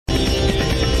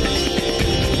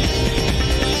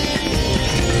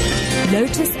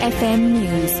Lotus FM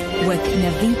News with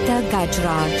NAVITHA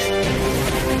Gajraj.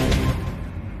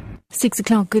 6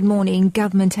 o'clock, good morning.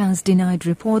 Government has denied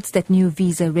reports that new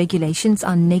visa regulations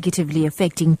are negatively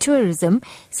affecting tourism,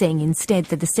 saying instead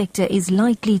that the sector is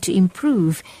likely to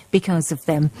improve because of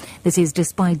them. This is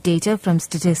despite data from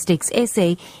Statistics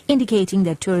SA indicating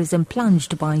that tourism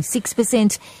plunged by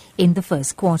 6% in the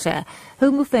first quarter.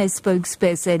 Home Affairs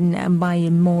spokesperson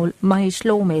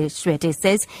Mamelodi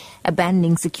says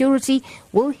abandoning security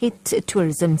will hit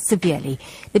tourism severely.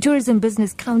 The Tourism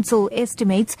Business Council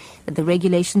estimates that the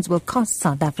regulations will cost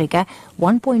South Africa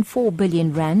 1.4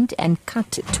 billion rand and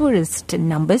cut tourist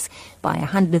numbers by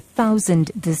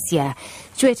 100,000 this year.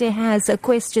 Swete has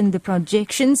questioned the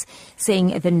projections,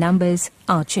 saying the numbers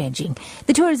are changing.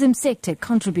 The tourism sector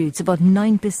contributes about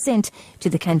 9% to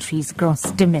the country's gross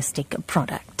domestic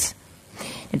product.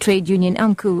 The trade union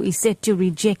AMCU is set to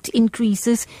reject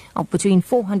increases of between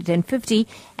 450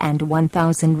 and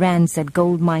 1,000 rands that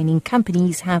gold mining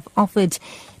companies have offered.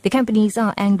 The companies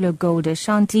are Anglo Gold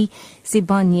Ashanti,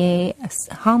 Sibanye,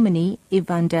 Harmony,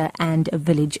 Evander and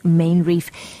Village Main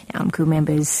Reef. AMCU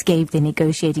members gave the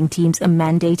negotiating teams a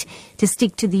mandate to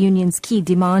stick to the union's key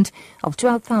demand of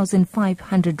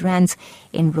 12,500 rands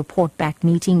in report-back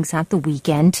meetings at the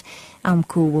weekend.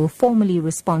 AMCU will formally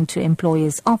respond to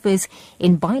employers' offers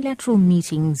in bilateral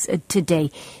meetings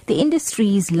today. The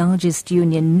industry's largest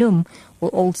union, NUM, will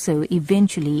also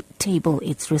eventually table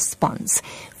its response.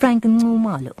 Frank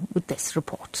Ngumalo with this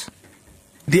report.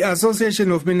 The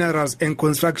Association of Minerals and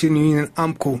Construction Union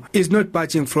AMCU is not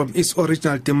budging from its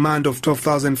original demand of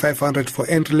 12,500 for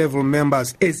entry-level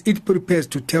members as it prepares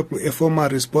to table a formal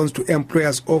response to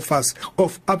employers' offers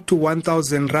of up to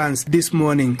 1,000 rands this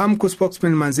morning. AMCU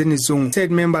spokesman Manzeni Zungu said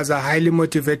members are highly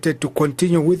motivated to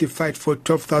continue with the fight for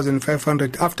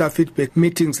 12,500 after feedback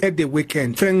meetings at the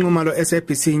weekend. Frank Ngumalo,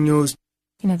 SABC News.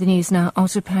 In other news now,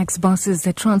 Autopax buses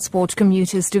that transport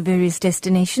commuters to various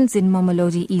destinations in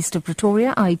Mamelodi east of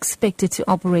Pretoria are expected to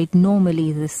operate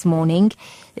normally this morning.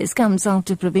 This comes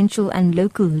after provincial and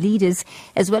local leaders,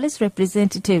 as well as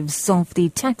representatives of the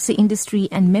taxi industry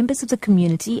and members of the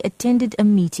community, attended a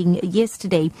meeting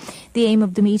yesterday. The aim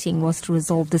of the meeting was to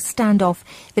resolve the standoff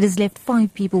that has left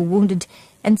 5 people wounded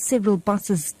and several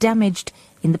buses damaged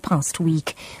in the past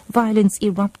week. Violence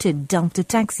erupted after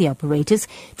taxi operators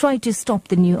tried to stop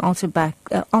the new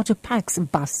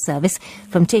Autopax bus service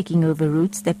from taking over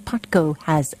routes that PATCO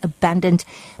has abandoned.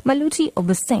 Maluti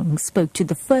Obaseng spoke to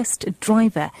the first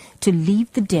driver to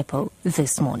leave the depot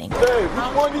this morning. Hey,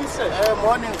 good morning, sir.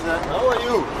 Morning, sir. How are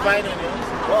you? Fine, and you?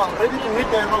 Oh, I'm ready to hit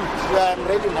the road. Yeah, I'm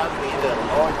ready now to hit the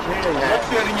road. Okay. Not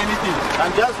hearing anything.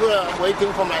 I'm just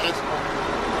waiting for my export.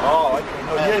 Oh, okay.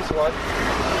 No, yes, what?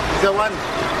 Is there one?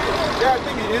 Yeah, I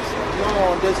think it is.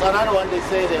 No, there's another one. They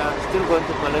say they are still going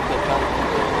to collect the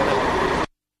car.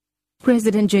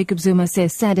 President Jacob Zuma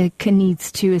says SADC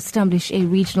needs to establish a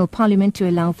regional parliament to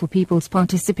allow for people's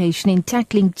participation in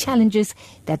tackling challenges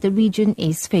that the region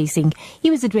is facing. He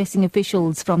was addressing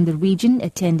officials from the region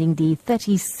attending the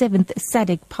 37th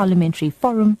SADC Parliamentary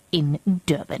Forum in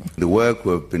Durban. The work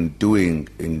we've been doing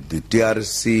in the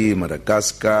DRC,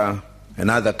 Madagascar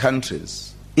and other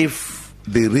countries, if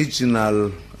the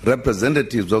regional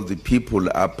representatives of the people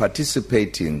are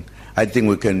participating, I think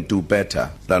we can do better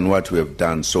than what we have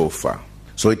done so far.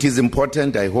 So it is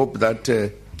important. I hope that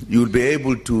you'll be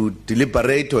able to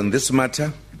deliberate on this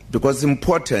matter, because it's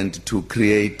important to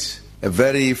create a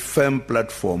very firm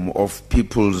platform of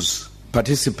people's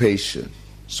participation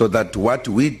so that what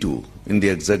we do in the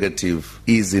executive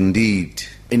is indeed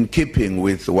in keeping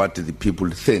with what the people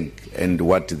think and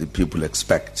what the people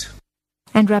expect.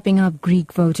 And wrapping up,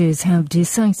 Greek voters have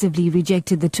decisively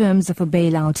rejected the terms of a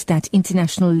bailout that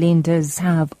international lenders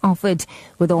have offered.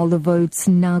 With all the votes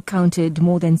now counted,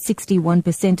 more than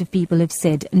 61% of people have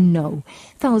said no.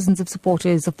 Thousands of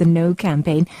supporters of the No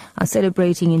campaign are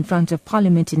celebrating in front of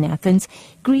Parliament in Athens.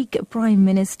 Greek Prime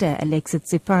Minister Alexis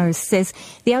Tsipras says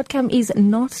the outcome is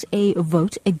not a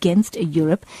vote against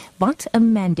Europe, but a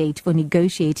mandate for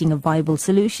negotiating a viable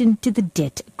solution to the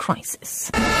debt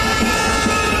crisis.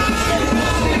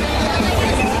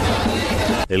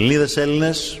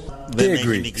 Dear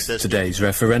Greeks, today's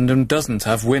referendum doesn't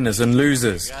have winners and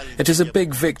losers. It is a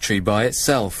big victory by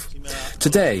itself.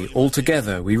 Today,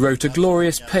 altogether, we wrote a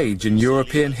glorious page in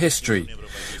European history.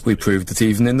 We proved that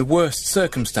even in the worst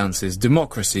circumstances,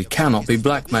 democracy cannot be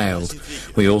blackmailed.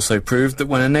 We also proved that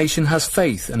when a nation has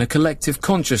faith and a collective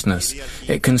consciousness,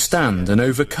 it can stand and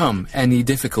overcome any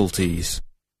difficulties.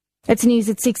 That's news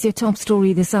at 6. Your top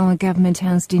story this hour. Government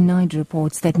has denied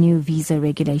reports that new visa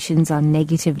regulations are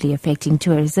negatively affecting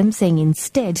tourism, saying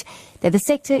instead that the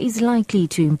sector is likely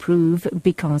to improve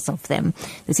because of them.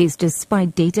 This is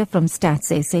despite data from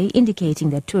Stats SA indicating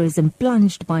that tourism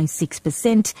plunged by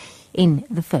 6% in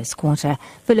the first quarter.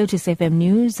 For Lotus FM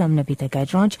News, I'm NAVITHA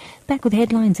Gajraj, back with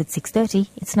headlines at 6:30.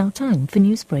 It's now time for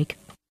Newsbreak.